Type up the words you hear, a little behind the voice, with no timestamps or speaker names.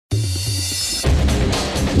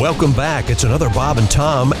Welcome back. It's another Bob and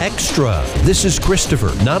Tom Extra. This is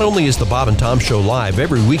Christopher. Not only is the Bob and Tom Show live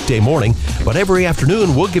every weekday morning, but every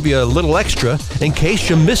afternoon we'll give you a little extra in case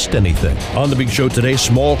you missed anything. On the big show today,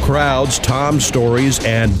 small crowds, Tom stories,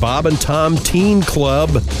 and Bob and Tom Teen Club.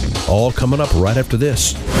 All coming up right after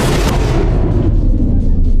this.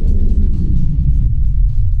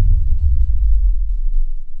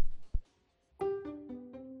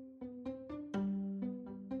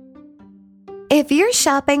 If you're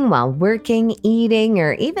shopping while working, eating,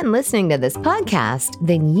 or even listening to this podcast,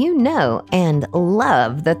 then you know and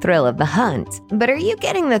love the thrill of the hunt. But are you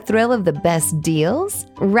getting the thrill of the best deals?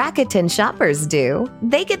 Rakuten shoppers do.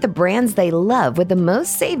 They get the brands they love with the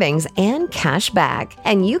most savings and cash back.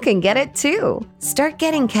 And you can get it too. Start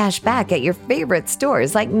getting cash back at your favorite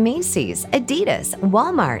stores like Macy's, Adidas,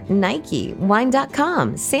 Walmart, Nike,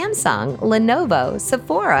 Wine.com, Samsung, Lenovo,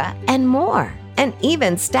 Sephora, and more. And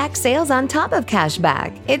even stack sales on top of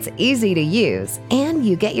cashback. It's easy to use, and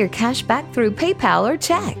you get your cash back through PayPal or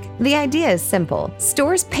check. The idea is simple.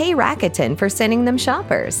 Stores pay Rakuten for sending them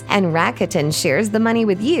shoppers, and Rakuten shares the money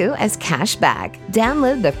with you as cash back.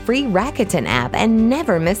 Download the free Rakuten app and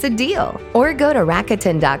never miss a deal. Or go to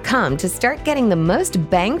Rakuten.com to start getting the most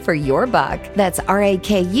bang for your buck. That's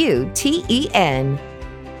Rakuten.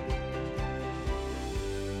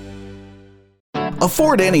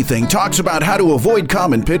 Afford Anything talks about how to avoid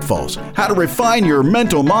common pitfalls, how to refine your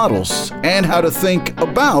mental models, and how to think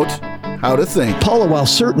about how to think. Paula, while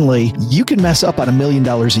certainly you can mess up on $1 million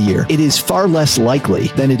a year, it is far less likely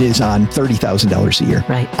than it is on $30,000 a year.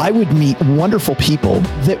 Right. I would meet wonderful people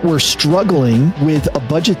that were struggling with a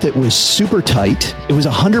budget that was super tight. It was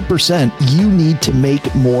 100%. You need to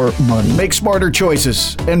make more money. Make smarter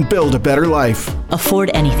choices and build a better life.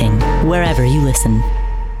 Afford Anything, wherever you listen.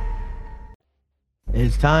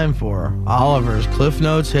 It's time for Oliver's Cliff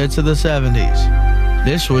Notes Hits of the 70s.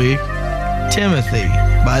 This week, Timothy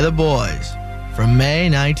by The Boys from May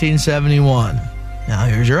 1971. Now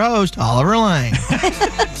here's your host, Oliver Lang.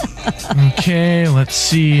 Okay, let's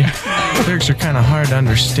see. Lyrics are kind of hard to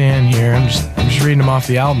understand here. I'm just reading them off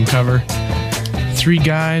the album cover. 3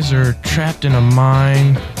 guys are trapped in a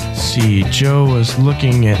mine. Let's see, Joe was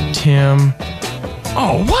looking at Tim.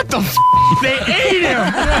 Oh, what the f***? They ate him!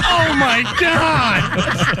 Oh, my God!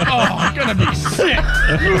 Oh, I'm gonna be sick!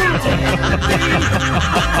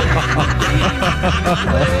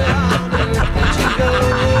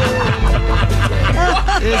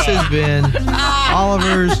 This has been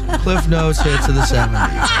Oliver's Cliff Notes Hits of the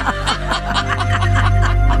 70s.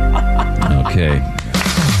 Okay.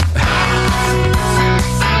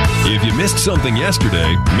 If you missed something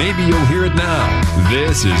yesterday, maybe you'll hear it now.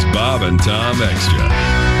 This is Bob and Tom Extra.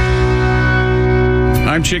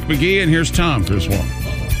 I'm Chick McGee, and here's Tom Griswold.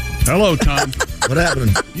 Hello, Tom. What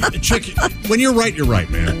happened? Chick, when you're right,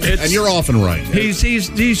 man. And you're often right.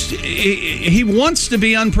 He wants to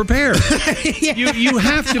be unprepared. You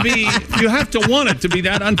have to want it to be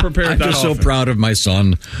that unprepared. I'm just so proud of my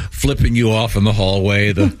son flipping you off in the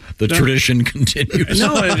hallway. The tradition continues.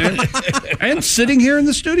 No, and sitting here in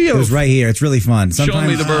the studio. It was right here. It's really fun. Sometimes, show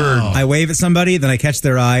me the bird. I wave at somebody, then I catch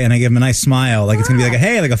their eye, and I give them a nice smile, like it's going to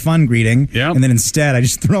be like a fun greeting. Yep. And then instead, I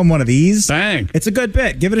just throw them one of these. Bang. It's a good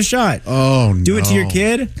bit. Give it a shot. Oh, no. Do it to your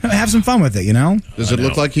kid. Have some fun with it, you know? Does it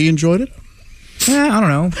look like he enjoyed it? Yeah, I don't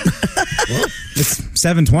know. Well, it's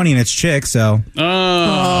 7:20 and it's Chick, so.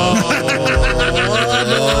 Oh,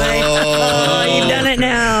 you've done it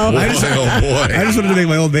now. Oh, boy. I just wanted to make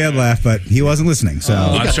my old man laugh, but he wasn't listening, so.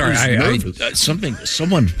 I'm sorry.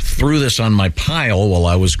 Someone threw this on my pile while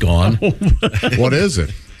I was gone. What is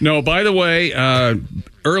it? No, by the way,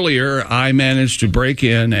 earlier I managed to break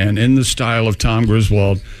in and, in the style of Tom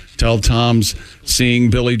Griswold, tell Tom's seeing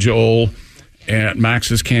Billy Joel at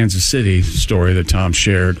Max's Kansas City story that Tom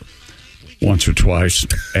shared once or twice.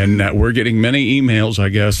 And that we're getting many emails, I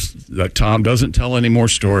guess, that Tom doesn't tell any more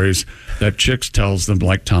stories, that Chicks tells them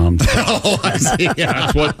like Tom. Oh, I see.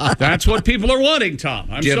 That's what people are wanting, Tom.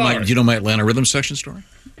 I'm sorry. Do you know my Atlanta Rhythm Section story?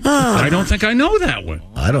 I don't think I know that one.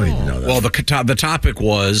 I don't even know that. Well, the topic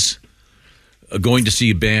was going to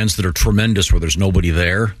see bands that are tremendous where there's nobody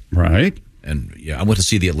there. Right. And yeah, I went to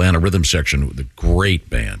see the Atlanta Rhythm Section with a great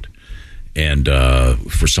band. And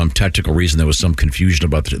for some technical reason, there was some confusion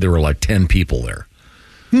about there were like 10 people there.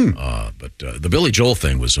 But the Billy Joel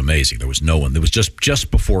thing was amazing. There was no one. There was just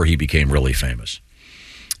before he became really famous.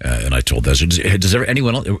 And I told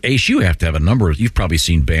anyone else? Ace, you have to have a number. You've probably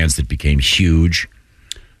seen bands that became huge.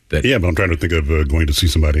 Yeah, but I'm trying to think of going to see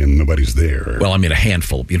somebody and nobody's there. Well, I mean, a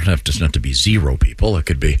handful. You don't have to, not to be 0 people. It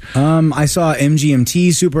could be. I saw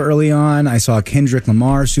MGMT super early on. I saw Kendrick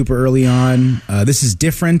Lamar super early on. This is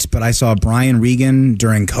different, but I saw Brian Regan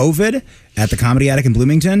during COVID at the Comedy Attic in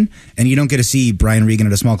Bloomington, and you don't get to see Brian Regan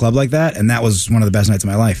at a small club like that, and that was one of the best nights of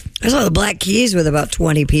my life. I saw the Black Keys with about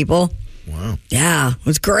 20 people. Wow. Yeah, it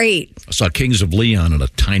was great. I saw Kings of Leon in a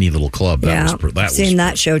tiny little club. I've seen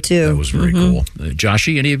that show too. That was very cool.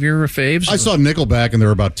 Joshy, any of your faves? I saw Nickelback, and there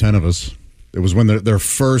were about 10 of us. It was when their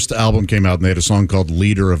first album came out, and they had a song called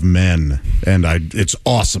 "Leader of Men," and it's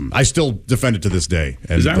awesome. I still defend it to this day.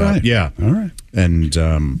 And, is that right? Yeah. All right. And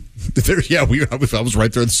I was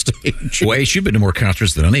right there on the stage. Well, Ace, you've been to more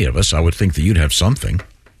concerts than any of us. I would think that you'd have something.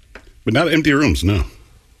 But not empty rooms, no.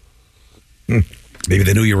 Maybe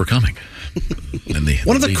they knew you were coming.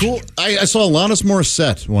 One of the cool... I saw Alanis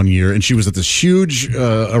Morissette one year, and she was at this huge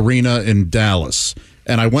arena in Dallas.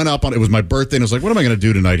 And I went up on... It was my birthday, and I was like, what am I going to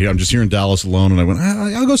do tonight here? I'm just here in Dallas alone. And I went,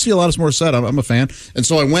 I'll go see Alanis Morissette. I'm a fan. And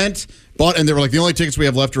so I went, bought... And they were like, the only tickets we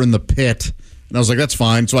have left are in the pit. And I was like, that's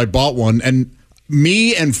fine. So I bought one, and...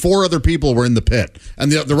 Me and 4 other people were in the pit,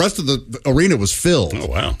 and the rest of the arena was filled. Oh,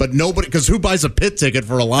 wow. But nobody, because who buys a pit ticket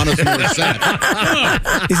for Alanis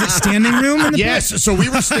Morissette? Is it standing room in the Yes, pit? so we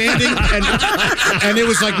were standing, and it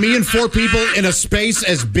was like me and 4 people in a space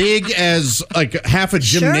as big as like half a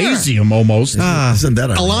gymnasium almost. Isn't that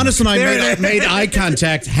Alanis and I made eye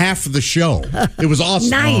contact half the show. It was awesome.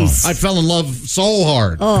 Nice. I fell in love so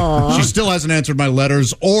hard. Aww. She still hasn't answered my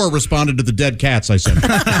letters or responded to the dead cats I sent her.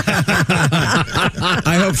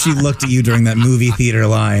 I hope she looked at you during that movie theater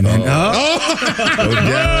line. And,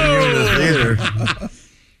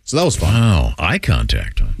 So that was fun. Wow, eye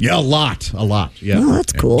contact. Yeah, a lot. Yeah. Oh,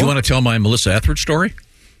 that's cool. Do you want to tell my Melissa Etheridge story?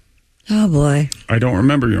 Oh, boy. I don't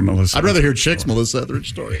remember your Melissa. I'd rather hear Chick's Melissa Etheridge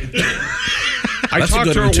story. I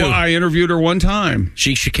talked to her. I interviewed her one time.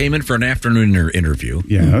 She came in for an afternoon interview.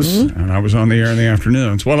 Yes, and I was on the air in the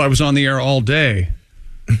afternoons. Well, I was on the air all day.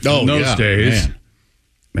 Oh, in those days, man.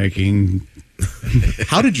 making.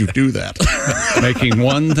 How did you do that? Making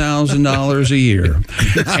 $1,000 a year,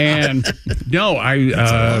 and no,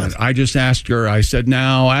 I just asked her. I said,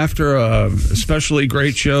 "Now, after a especially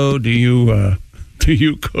great show, do you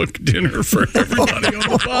cook dinner for everybody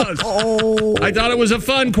on the bus?" I thought it was a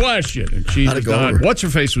fun question, and she thought, what's her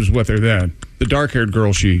face was with her then. The dark-haired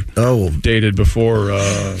girl she dated before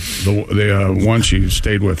the one she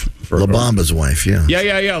stayed with. La Bamba's wife, yeah.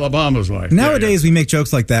 Yeah, La Bamba's wife. Nowadays, we make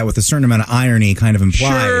jokes like that with a certain amount of irony kind of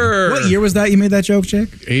implied. Sure. What year was that you made that joke, Chick?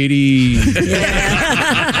 80.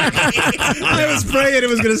 I was praying it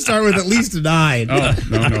was going to start with at least a 9. Oh, no,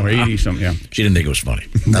 80-something, yeah. She didn't think it was funny.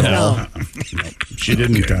 At all. No. She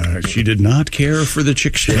didn't. She did not care for the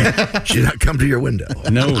chick show. She did not come to your window.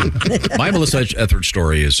 No. My Melissa Etheridge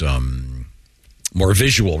story is more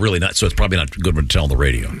visual, really not. So it's probably not good to tell on the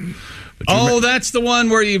radio. That's the one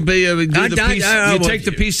where you do the peace. You take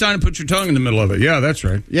the peace sign and put your tongue in the middle of it. Yeah, that's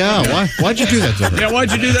right. Yeah, why'd you do that to her? Yeah,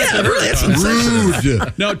 why'd you do that to her? Really, that's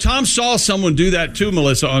rude. No, Tom saw someone do that to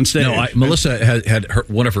Melissa on stage. No, Melissa had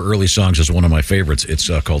one of her early songs is one of my favorites. It's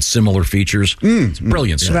called "Similar Features." It's a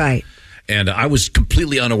brilliant song. Right. And I was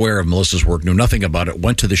completely unaware of Melissa's work, knew nothing about it,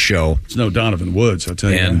 went to the show. It's no Donovan Woods, I'll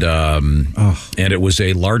tell you. And and it was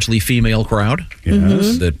a largely female crowd.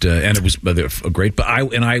 Yes. That and it was great. But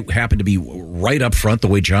I happened to be right up front, the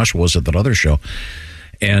way Josh was at that other show.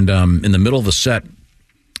 And in the middle of the set,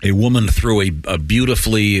 a woman threw a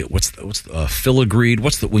beautifully what's filigreed?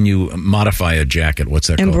 What's when you modify a jacket? What's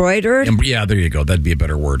that called? Embroidered? Yeah, there you go. That'd be a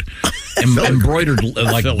better word. Embroidered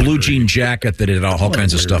like blue jean jacket that had all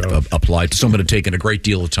kinds of stuff applied. Someone had taken a great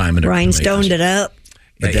deal of time and rhinestoned it up.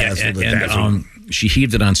 And she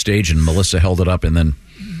heaved it on stage, and Melissa held it up, and then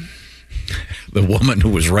the woman who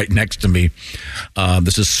was right next to me.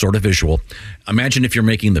 This is sort of visual. Imagine if you're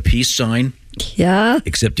making the peace sign. Yeah.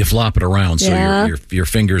 Except you flop it around so your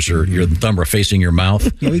fingers or your thumb are facing your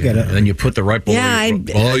mouth. Yeah, we get it. And then you put the right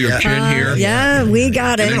below your chin here. Yeah, we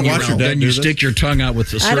got it. And then you stick your tongue out with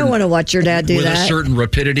a certain... I don't want to watch your dad do with that. With a certain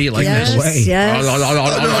rapidity like this. Yes.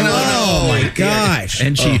 Oh, my gosh.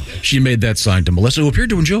 And she made that sign to Melissa, who appeared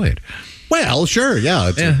to enjoy it. Well, sure,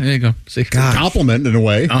 yeah. There you go. See, a compliment in a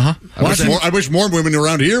way. Uh-huh. I wish more women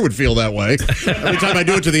around here would feel that way. Every time I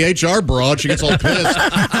do it to the HR broad, she gets all pissed.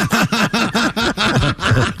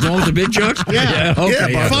 Going with the big jokes? Yeah.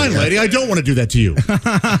 Okay. Yeah, fine, lady. I don't want to do that to you.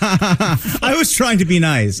 I was trying to be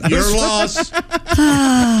nice. Your loss.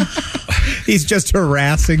 He's just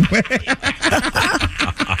harassing me.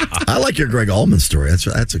 I like your Greg Allman story. That's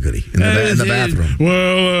a goodie. In the bathroom.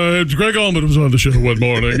 Well, Greg Allman was on the show one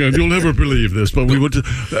morning, and you'll never believe this, but we went to.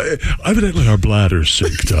 Evidently, our bladders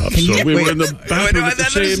synced up, so we were in the bathroom at the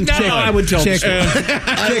same time. I would tell.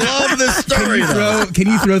 I love this story. Can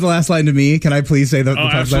you throw the last line to me? Can I please say the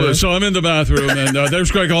absolutely. So I'm in the bathroom, and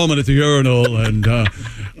there's Greg Allman at the urinal, and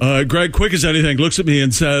Greg, quick as anything, looks at me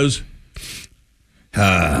and says,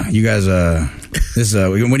 "You guys, this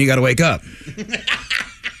when you got to wake up."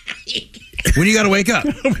 When you got to wake up?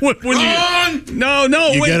 No.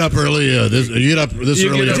 You get up early. You get up this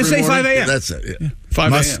early. Just say 5 a.m. That's it. Yeah.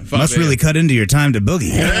 5 a.m. Must really cut into your time to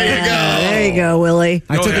boogie. There you go, Willie.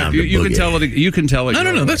 You can tell it. You can tell it.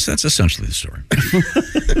 No. That's essentially the story.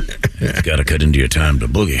 You've got to cut into your time to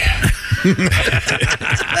boogie.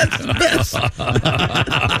 That's the best.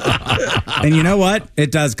 And you know what?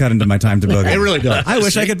 It does cut into my time to boogie. It really does. I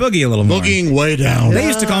wish I could boogie a little more. Boogieing way down. They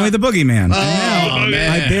used to call me the Boogie Man. Oh,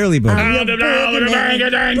 man. I barely boogie.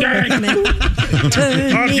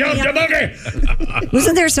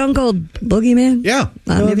 Wasn't there a song called Boogeyman? Yeah.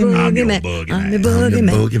 I'm the Boogeyman. I'm the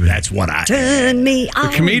Boogeyman. That's what I Turn me on.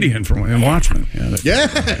 The comedian from Watchmen.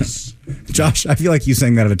 Yes. Josh, I feel like you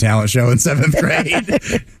sang that at a talent show in 7th grade.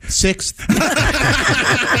 6th.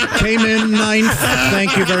 Came in 9th.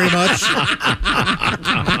 Thank you very much.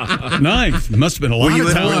 9th. Must have been a lot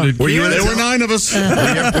of talented. There were 9 of us.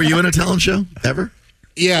 Were you in a talent show ever?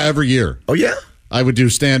 Yeah, every year. Oh, yeah? I would do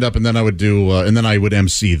stand up, and then I would do, and then I would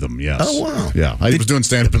MC them. Yes. Oh, wow. Yeah, I was doing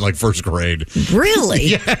stand up in like 1st grade. Really?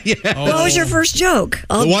 Yeah. What was your first joke?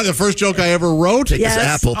 The first joke I ever wrote. Take this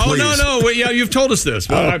apple, please. Oh no! Wait, yeah, you've told us this.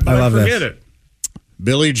 But I love forget this. it.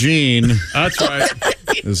 Billie Jean. That's right.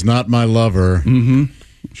 Is not my lover. Mm-hmm.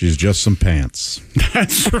 She's just some pants.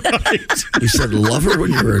 That's right. You said lover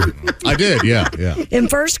when you were. I did. Yeah. In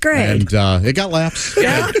 1st grade. And it got laughs.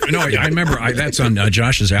 Yeah. No, I remember. That's on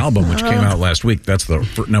Josh's album, which came out last week. That's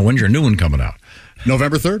now. When's your new one coming out?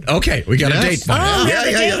 November 3rd. Okay, we got a date.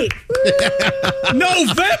 Yeah.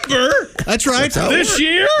 November. That's right. This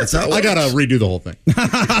year. I gotta redo the whole thing.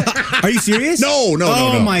 Are you serious? No.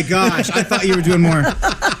 Oh my gosh! I thought you were doing more.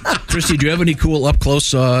 Christy, do you have any cool up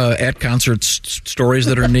close at concert stories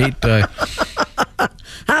that are neat?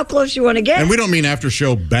 How close you want to get? And we don't mean after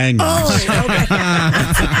show banging. Oh,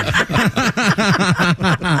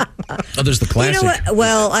 there's the classic. You know what?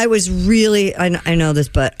 Well, I was really, I know this,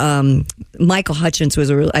 but Michael Hutchence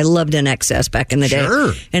was I loved NXS back in the day.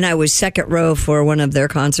 Sure. And I was second row for one of their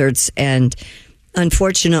concerts, and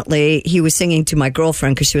unfortunately, he was singing to my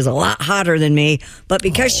girlfriend because she was a lot hotter than me. But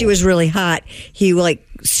because she was really hot, he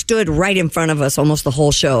stood right in front of us almost the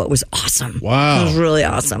whole show. It was awesome. Wow. It was really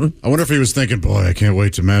awesome. I wonder if he was thinking, boy, I can't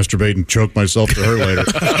wait to masturbate and choke myself to her later.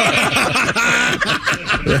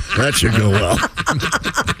 That should go well.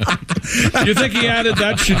 You think he added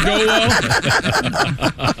that should go well?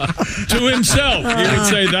 To himself, he would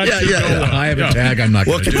say that should go well. I have a tag I'm not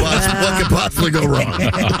going to do. What could possibly go wrong?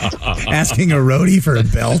 Asking a roadie for a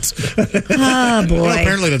belt. Oh, boy.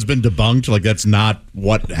 Apparently that's been debunked. Like, that's not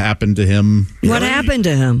what happened to him. What happened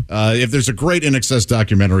to him? If there's a great NXS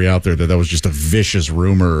documentary out there that was just a vicious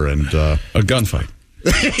rumor and a gunfight.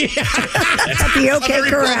 At the OK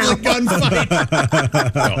Corral.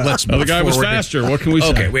 The guy was faster. What can we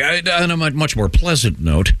say? Okay, on a much more pleasant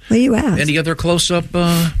note. Well, you asked. Any other close-up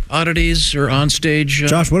oddities or onstage?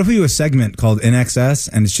 Josh, what if we do a segment called NXS,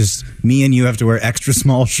 and it's just me and you have to wear extra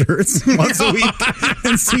small shirts once a week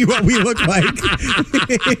and see what we look like?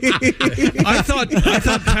 I thought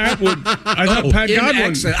Pat would. I thought Pat got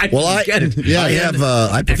one. Well, I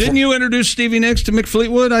have. Didn't you introduce Stevie Nicks to Mick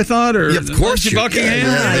Fleetwood? I thought, or of course, Buckingham.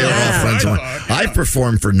 Yeah, they were all friends. I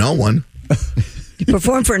performed for no one. You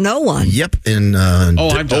performed for no one? Yep, in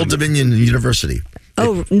Old Dominion University.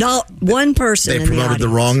 Oh, not one person. They promoted the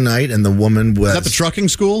wrong night, and the woman was. Is that the trucking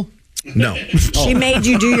school? No. She made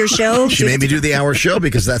you do your show? She made me do the hour show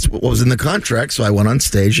because that's what was in the contract. So I went on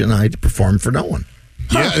stage and I performed for no one.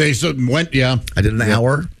 Yeah, they went. Yeah, I did an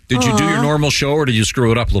hour. Did you do your normal show, or did you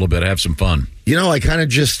screw it up a little bit, have some fun? You know, I kind of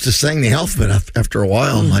just sang the alphabet after a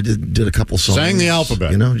while. I did a couple songs. Sang the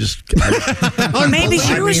alphabet. You know, just. Maybe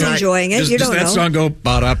she was enjoying it. You don't know. Does that song go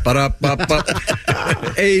ba-da-ba-da-ba-ba?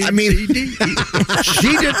 I mean, she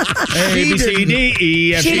did.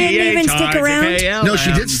 She didn't even stick around? No,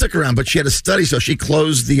 she did stick around, but she had a study, so she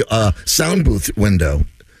closed the sound booth window,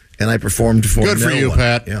 and I performed for Good for you,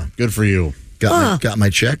 Pat. Yeah. Good for you. Got my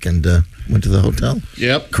check and went to the hotel.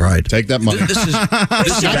 Yep. Cried. Take that money. This is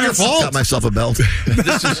not your fault. Got myself a belt.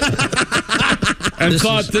 And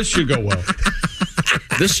thought this should go well.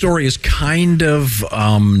 This story is kind of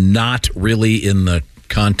not really in the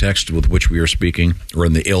context with which we are speaking, or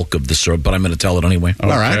in the ilk of the sort, but I'm going to tell it anyway. Okay.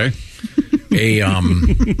 All right.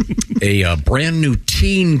 A brand new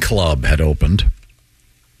teen club had opened.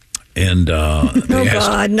 And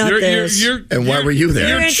God, not this. And why were you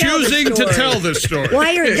there? You're choosing to tell this story.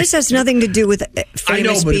 This has nothing to do with famous I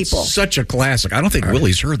know, but people. it's such a classic. I don't think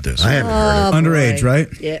Willie's heard this. I haven't heard it. Underage, right?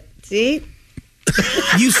 Yeah. See?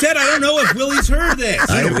 You said I don't know if Willie's heard this.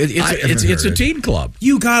 It's a teen club.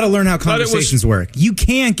 You got to learn how conversations work. You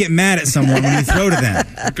can't get mad at someone when you throw to them.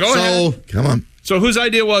 Go ahead. Come on. So whose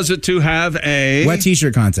idea was it to have a wet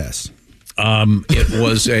T-shirt contest? It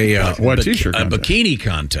was a t-shirt contest? bikini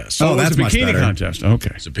contest. Oh, that's a much bikini better. contest. Okay.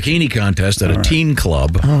 It's a bikini contest at a teen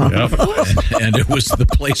club. And it was the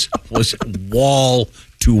place was wall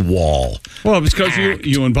to wall. Well, it was because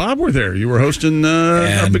you and Bob were there. You were hosting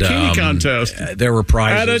a bikini contest. There were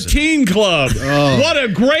prizes. At a teen club. What a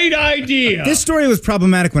great idea. This story was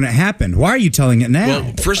problematic when it happened. Why are you telling it now?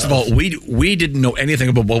 Well, first of all, we didn't know anything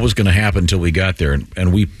about what was going to happen until we got there.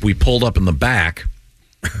 And we pulled up in the back.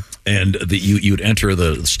 And you'd enter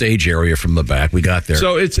the stage area from the back. We got there.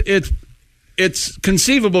 So it's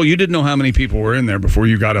conceivable you didn't know how many people were in there before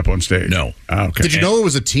you got up on stage. No. Okay. Did you know it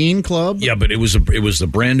was a teen club? Yeah, but it was the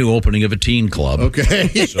brand new opening of a teen club. Okay.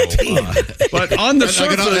 So, but on the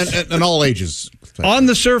surface, and all ages. On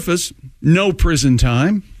the surface, no prison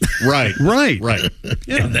time. Right.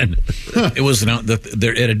 Yeah. And then it was announced that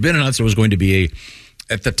it had been announced there was going to be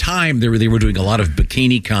at the time they were doing a lot of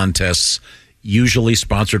bikini contests. Usually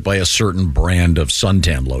sponsored by a certain brand of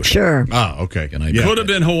suntan lotion. Sure. Okay. Could have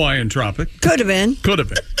been Hawaiian Tropic. Could have been. Could have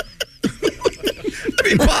been. I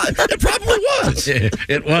mean, it probably was.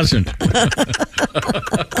 It wasn't.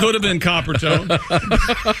 Could have been Coppertone.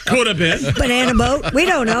 Could have been. Banana boat. We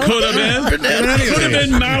don't know. Could have been. Could have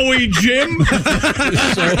been Maui Jim.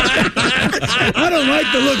 I don't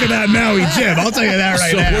like the look of that Maui Jim. I'll tell you that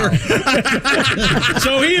now.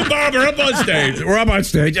 So he and Bob are up on stage. We're up on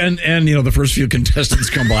stage, and the first few contestants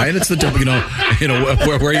come by, and it's the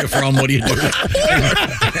where are you from? What do you do?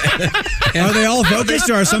 Are they all focused,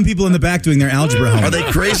 or are some people in the back doing their algebra homework? Are they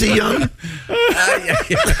crazy young?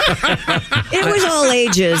 It was all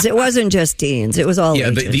ages. It wasn't just teens. It was all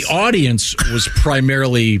ages. The audience was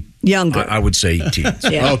primarily younger. I would say teens.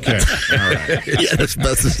 Yeah. Okay. All right. Yeah, that's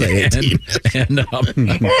best to say 18. And I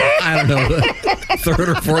don't know, the third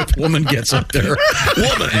or fourth woman gets up there.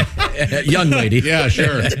 Young lady. Yeah,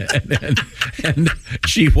 sure. And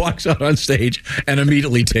she walks out on stage and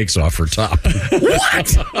immediately takes off her top.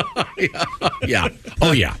 What? Yeah.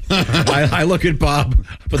 Oh, yeah. I look at Bob,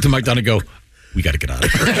 put the mic down and go, we got to get out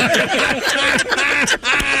of here.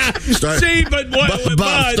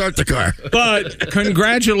 Bob, start the car. But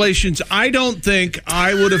congratulations. I don't think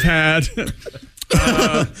I would have had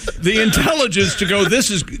the intelligence to go,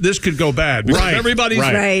 this could go bad. Because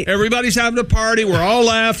everybody's having a party. We're all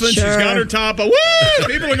laughing. Sure. She's got her top up. Woo!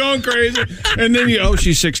 People are going crazy. And then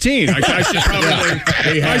she's 16. I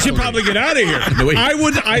should probably get out of here.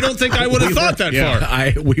 I don't think I would have thought that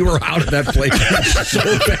far. We were out of that place so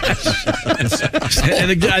fast.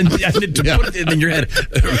 And to put it in your head,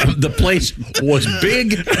 the place was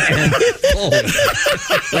big and full.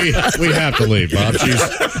 We have to leave, Bob.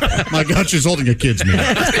 My God, she's holding a kid's meal.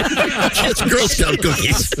 It's Girl Scout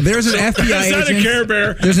cookies. There's an FBI Is that agent. a Care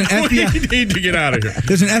Bear? There's an FBI. We need to get out of here.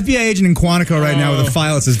 There's an FBI agent in Quantico right now with a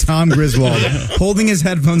file that says Tom Griswold, holding his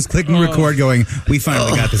headphones, clicking record, going, "We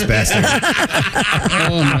finally got this bastard."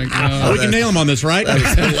 Oh my God! We can nail him on this, right?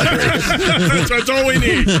 That's all we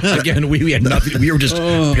need. Again, we had nothing. We were just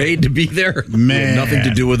paid to be there. Man, we had nothing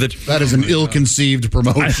to do with it. That is an ill-conceived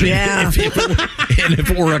promotion. Yeah. If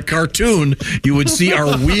it were a cartoon, you would see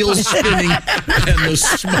our wheels spinning and the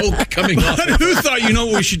smoke coming off. Who thought,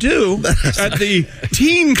 what we should do at the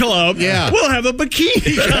teen club? Yeah. We'll have a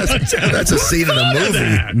bikini contest. That's a scene in a movie.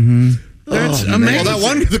 Mm-hmm. That's amazing.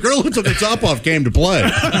 Well, the girl who took the top off came to play.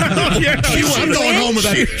 I'm going home with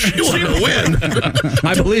that. She wanted to win.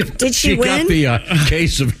 I believe Did she got win? the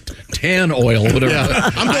case of tan oil, whatever.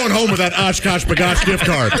 Yeah. I'm going home with that Oshkosh Bagosh gift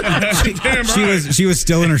card. She was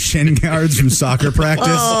still in her shin guards from soccer practice.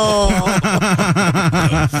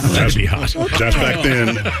 That'd be hot. Just back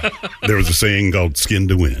then, there was a saying called "skin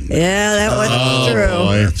to win." Yeah, that was true.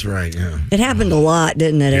 Boy, that's right. Yeah. It happened a lot,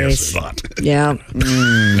 didn't it, Yes, Ace? a lot. Yeah.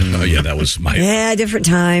 Oh, yeah, that was my Different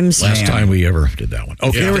times. last time we ever did that one.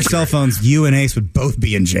 If there were cell phones, you and Ace would both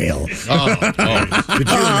be in jail. Could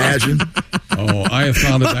you imagine? Oh, I have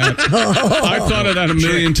thought of that. I've thought of that a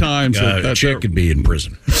million times. Chick could be in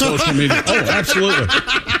prison. Social media. Oh, absolutely.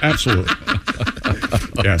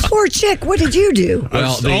 Yes. Poor Chick, what did you do?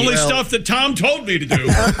 Well, the only stuff that Tom told me to do.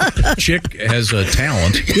 Chick has a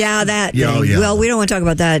talent. Yeah, that. Oh, yeah. Well, we don't want to talk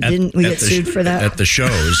about that. Didn't we get sued for that? At the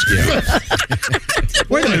shows, yeah.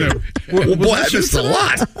 Wait a minute. Well, boy, I missed a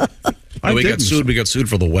lot. We got sued. We got sued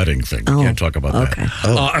for the wedding thing. We can't talk about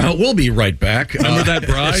that. We'll be right back. Remember that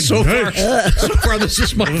bride? So far, this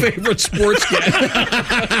is my favorite sports game.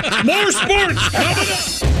 More sports coming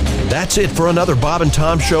up. That's it for another Bob and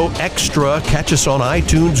Tom Show Extra. Catch us on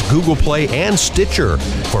iTunes, Google Play, and Stitcher.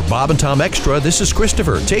 For Bob and Tom Extra, this is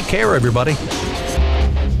Christopher. Take care, everybody.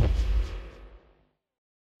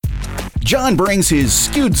 John brings his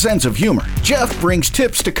skewed sense of humor. Jeff brings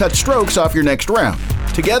tips to cut strokes off your next round.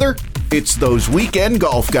 Together, it's those weekend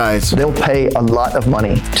golf guys. They'll pay a lot of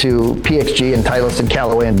money to PXG and Titleist and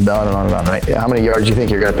Callaway and on and on and on, right? How many yards do you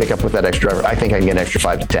think you're going to pick up with that extra driver? I think I can get an extra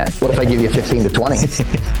 5 to 10. What if I give you 15 to 20?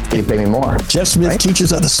 You pay me more. Jeff Smith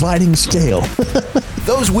teaches on the sliding scale.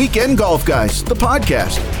 Those Weekend Golf Guys, the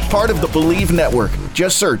podcast, part of the Believe Network.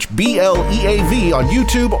 Just search BLEAV on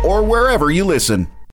YouTube or wherever you listen.